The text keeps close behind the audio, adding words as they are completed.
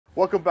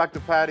Welcome back to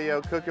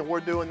Patio Cooking. We're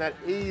doing that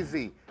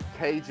easy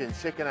Cajun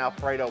chicken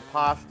Alfredo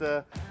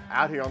pasta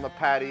out here on the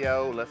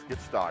patio. Let's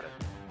get started.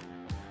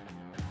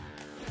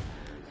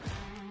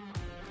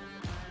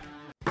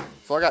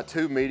 So I got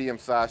two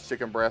medium-sized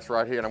chicken breasts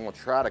right here, and I'm gonna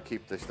try to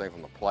keep these things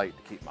on the plate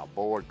to keep my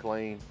board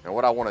clean. And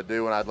what I wanna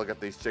do when I look at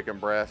these chicken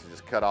breasts is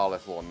just cut all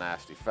this little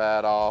nasty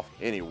fat off.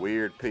 Any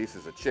weird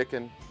pieces of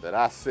chicken that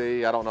I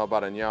see, I don't know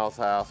about in y'all's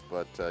house,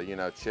 but you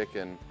know,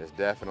 chicken is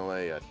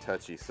definitely a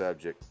touchy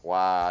subject.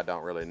 Why, I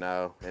don't really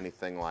know.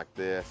 Anything like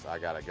this, I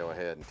gotta go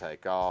ahead and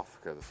take off,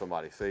 because if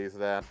somebody sees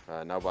that,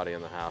 nobody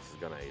in the house is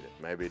gonna eat it.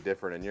 Maybe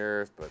different in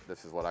yours, but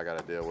this is what I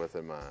gotta deal with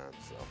in mine.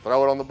 So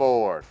throw it on the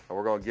board. And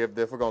we're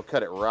gonna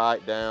cut it right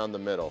down the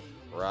middle,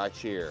 right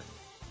here.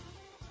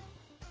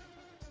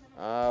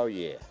 Oh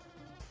yeah.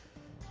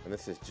 And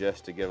this is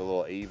just to give a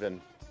little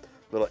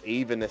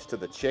evenness to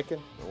the chicken.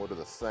 And we'll do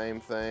the same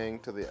thing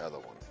to the other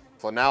one.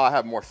 So now I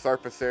have more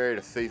surface area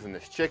to season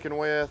this chicken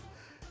with,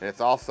 and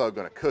it's also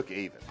gonna cook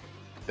even.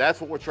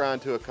 That's what we're trying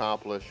to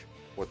accomplish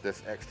with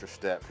this extra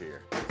step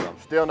here. So I'm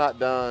still not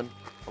done.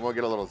 I'm gonna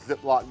get a little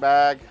Ziploc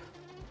bag,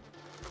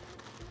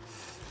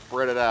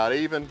 spread it out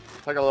even.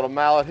 Take a little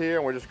mallet here,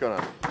 and we're just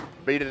gonna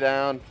beat it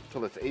down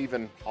until it's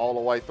even all the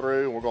way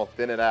through, and we're gonna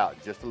thin it out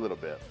just a little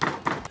bit.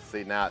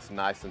 See, now it's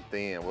nice and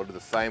thin. We'll do the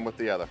same with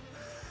the other.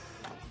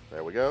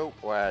 There we go.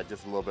 We'll add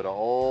just a little bit of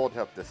oil to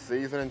help the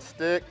seasoning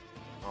stick.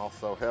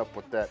 Also help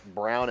with that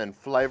browning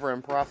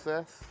flavoring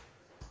process.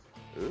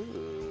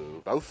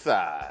 Ooh, both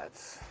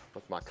sides.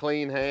 With my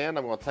clean hand,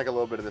 I'm gonna take a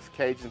little bit of this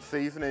Cajun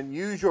seasoning.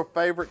 Use your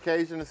favorite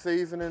Cajun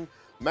seasoning.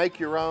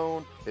 Make your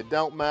own, it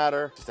don't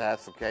matter, just add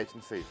some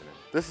Cajun seasoning.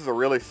 This is a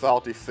really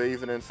salty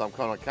seasoning, so I'm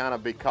gonna kind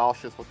of be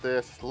cautious with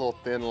this, just a little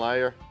thin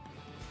layer.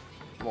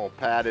 I'm gonna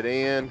pat it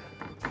in.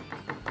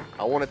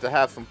 I want it to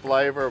have some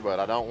flavor, but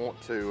I don't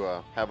want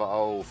to have an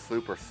old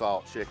super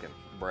salt chicken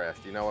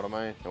breast, you know what I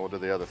mean? And we'll do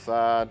the other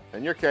side.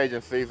 And your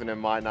Cajun seasoning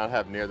might not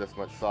have near this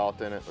much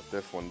salt in it, but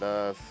this one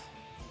does.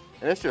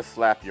 And it's just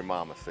slap your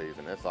mama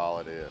seasoning, that's all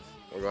it is.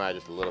 We're gonna add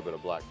just a little bit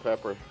of black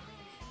pepper.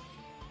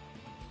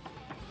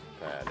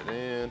 Add it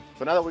in.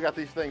 So now that we got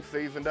these things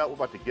seasoned up, we're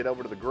about to get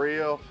over to the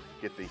grill,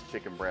 get these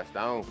chicken breasts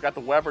on. We got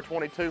the Weber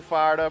 22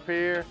 fired up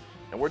here,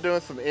 and we're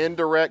doing some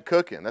indirect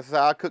cooking. This is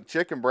how I cook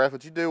chicken breast,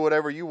 but you do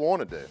whatever you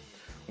want to do.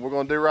 What we're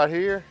gonna do right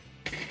here,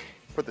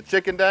 put the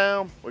chicken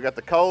down. We got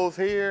the coals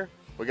here.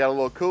 We got a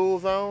little cool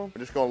zone. We're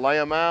just gonna lay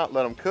them out,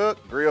 let them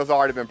cook. Grill's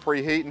already been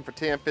preheating for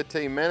 10,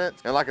 15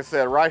 minutes. And like I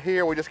said, right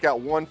here, we just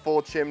got one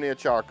full chimney of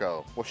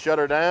charcoal. We'll shut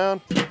her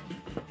down,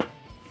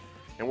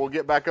 and we'll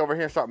get back over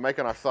here and start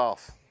making our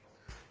sauce.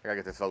 I gotta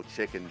get this old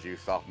chicken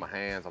juice off my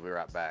hands. I'll be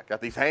right back.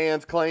 Got these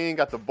hands clean,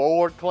 got the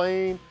board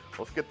clean.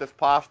 Let's get this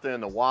pasta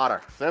in the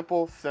water.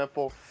 Simple,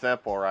 simple,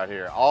 simple right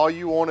here. All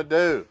you wanna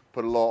do,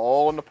 put a little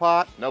oil in the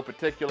pot, no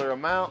particular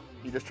amount.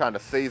 You're just trying to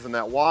season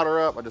that water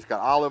up. I just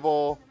got olive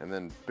oil and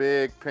then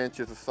big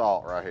pinches of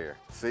salt right here.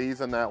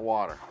 Season that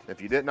water.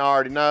 If you didn't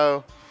already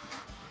know,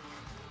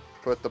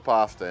 put the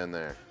pasta in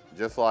there,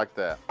 just like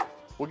that.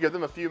 We'll give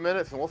them a few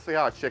minutes and we'll see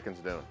how our chicken's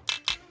doing.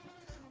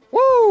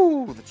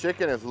 Woo! The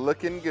chicken is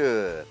looking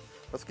good.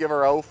 Let's give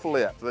her an old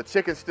flip. So the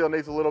chicken still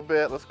needs a little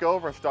bit. Let's go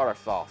over and start our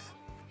sauce.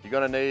 You're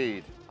gonna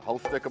need a whole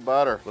stick of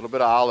butter, a little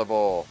bit of olive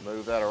oil.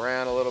 Move that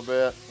around a little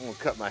bit. I'm gonna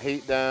cut my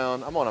heat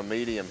down. I'm on a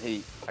medium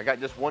heat. I got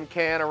just one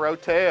can of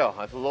rotel.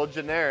 That's a little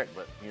generic,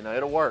 but you know,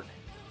 it'll work.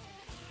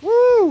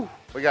 Woo!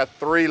 We got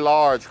 3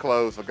 large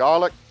cloves of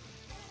garlic.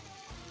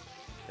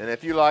 And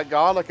if you like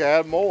garlic,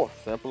 add more.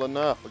 Simple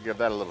enough. We'll give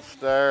that a little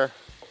stir.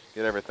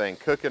 Get everything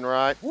cooking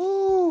right.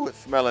 Woo, it's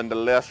smelling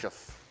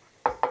delicious.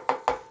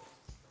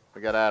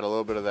 We gotta add a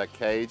little bit of that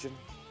Cajun,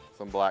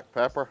 some black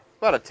pepper,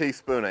 about a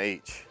teaspoon of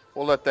each.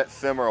 We'll let that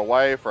simmer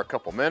away for a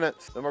couple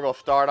minutes. Then we're gonna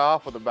start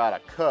off with about a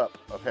cup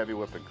of heavy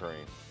whipping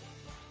cream.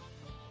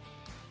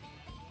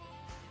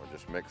 We'll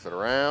just mix it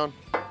around.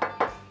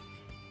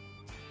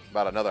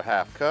 About another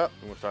half cup.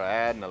 And we'll start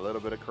adding a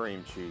little bit of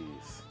cream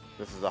cheese.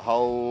 This is a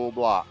whole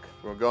block.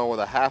 We're going with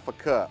a half a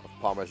cup of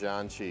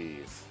Parmesan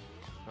cheese.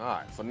 All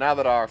right, so now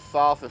that our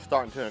sauce is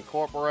starting to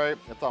incorporate,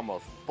 it's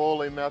almost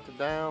fully melted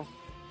down.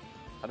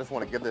 I just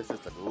want to give this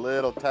just a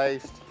little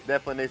taste.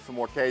 Definitely need some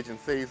more Cajun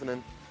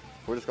seasoning.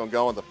 We're just gonna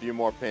go with a few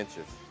more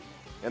pinches.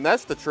 And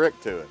that's the trick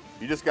to it.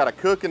 You just gotta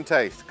cook and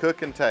taste,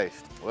 cook and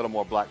taste. A little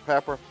more black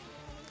pepper.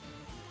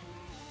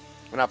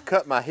 And I've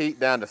cut my heat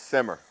down to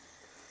simmer.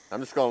 I'm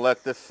just gonna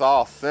let this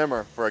sauce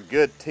simmer for a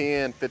good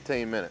 10,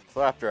 15 minutes.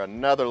 So after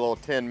another little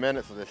 10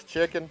 minutes of this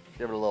chicken,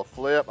 give it a little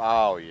flip.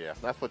 Oh yeah,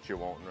 that's what you're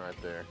wanting right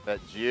there.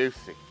 That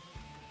juicy.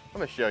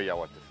 Let me show y'all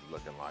what this is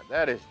looking like.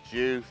 That is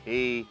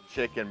juicy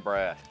chicken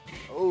breast.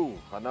 Ooh,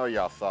 I know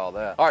y'all saw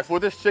that. All right, so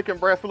with this chicken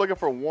breast, we're looking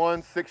for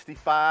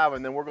 165,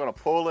 and then we're gonna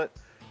pull it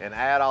and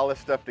add all this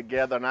stuff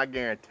together, and I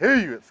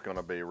guarantee you it's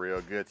gonna be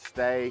real good.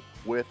 Stay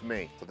with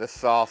me. So this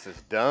sauce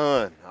is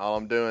done. All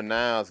I'm doing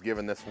now is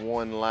giving this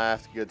one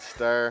last good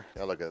stir.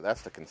 Now look at that,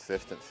 that's the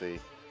consistency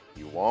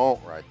you want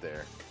right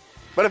there.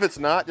 But if it's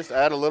not, just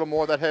add a little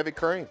more of that heavy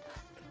cream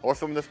or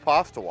some of this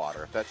pasta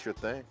water if that's your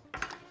thing.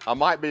 I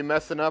might be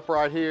messing up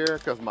right here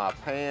because my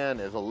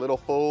pan is a little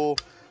full,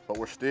 but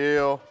we're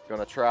still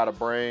gonna try to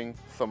bring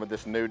some of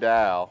this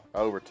noodle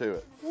over to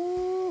it.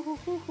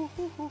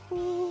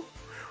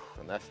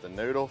 And that's the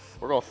noodles.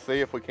 We're gonna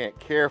see if we can't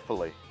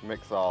carefully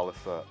mix all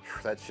this up.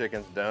 That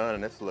chicken's done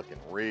and it's looking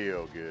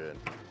real good.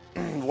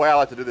 The way I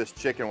like to do this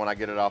chicken when I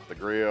get it off the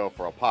grill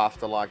for a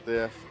pasta like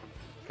this,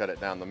 cut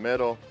it down the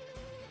middle,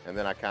 and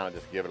then I kind of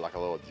just give it like a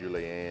little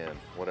julienne,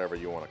 whatever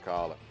you want to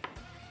call it.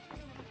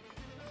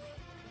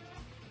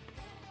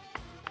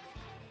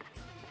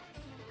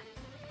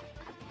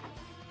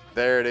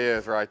 There it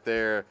is right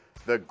there.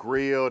 The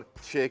grilled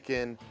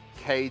chicken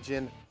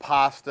Cajun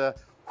pasta.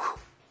 Whew,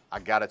 I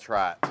gotta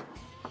try it.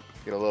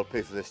 Get a little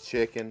piece of this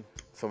chicken,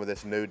 some of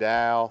this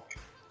noodle.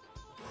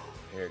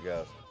 Here it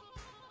goes.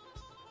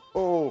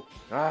 Oh,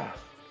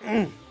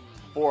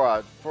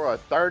 For a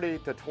 30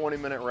 to 20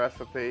 minute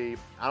recipe,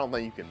 I don't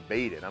think you can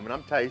beat it. I mean,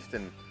 I'm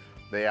tasting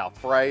the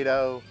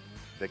Alfredo,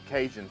 the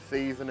Cajun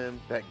seasoning,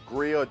 that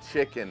grilled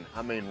chicken,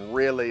 I mean,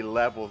 really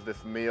levels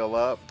this meal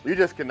up. You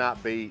just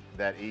cannot beat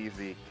that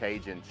easy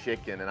Cajun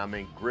chicken. And I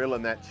mean,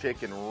 grilling that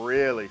chicken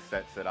really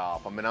sets it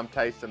off. I mean, I'm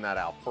tasting that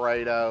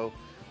Alfredo,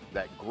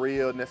 that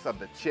grilledness of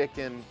the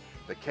chicken,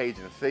 the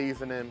Cajun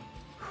seasoning,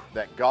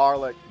 that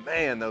garlic.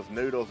 Man, those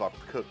noodles are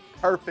cooked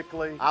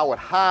perfectly. I would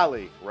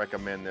highly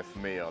recommend this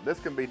meal. This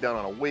can be done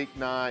on a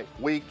weeknight,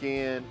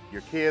 weekend.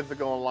 Your kids are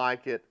gonna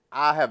like it.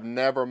 I have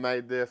never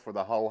made this where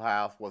the whole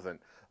house wasn't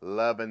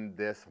loving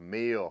this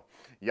meal.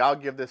 Y'all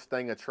give this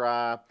thing a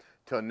try.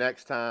 Till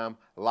next time,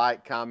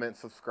 like, comment,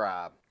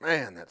 subscribe.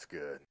 Man, that's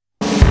good.